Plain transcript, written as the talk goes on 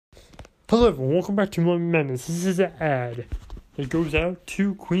Hello everyone, welcome back to Morning Madness. This is an ad that goes out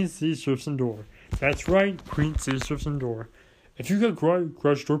to Queen City Service and Door. That's right, Queen City Service and Door. If you got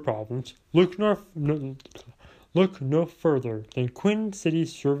garage door problems, look no further than Queen City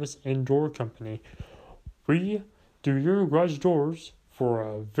Service and Door Company. We do your garage doors for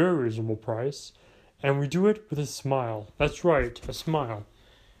a very reasonable price, and we do it with a smile. That's right, a smile.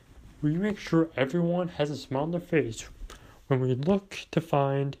 We make sure everyone has a smile on their face when we look to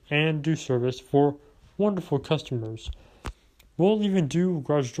find and do service for wonderful customers. We'll even do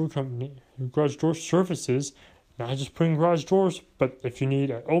garage door services, not just putting garage doors, but if you need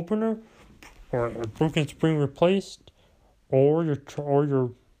an opener or a broken spring replaced or your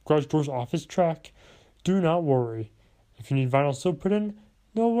garage door's office track, do not worry. If you need vinyl sill put in,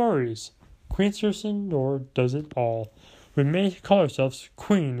 no worries. Queen Service and Door does it all. We may call ourselves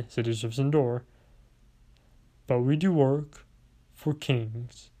Queen City Service and Door, but we do work for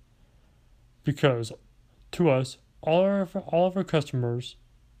kings, because to us, all of our customers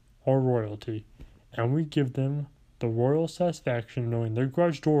are royalty, and we give them the royal satisfaction knowing their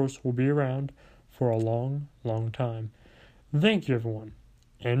garage doors will be around for a long, long time. Thank you, everyone.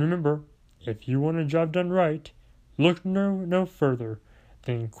 And remember, if you want a job done right, look no further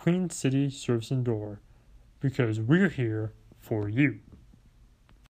than Queen City Service and Door, because we're here for you.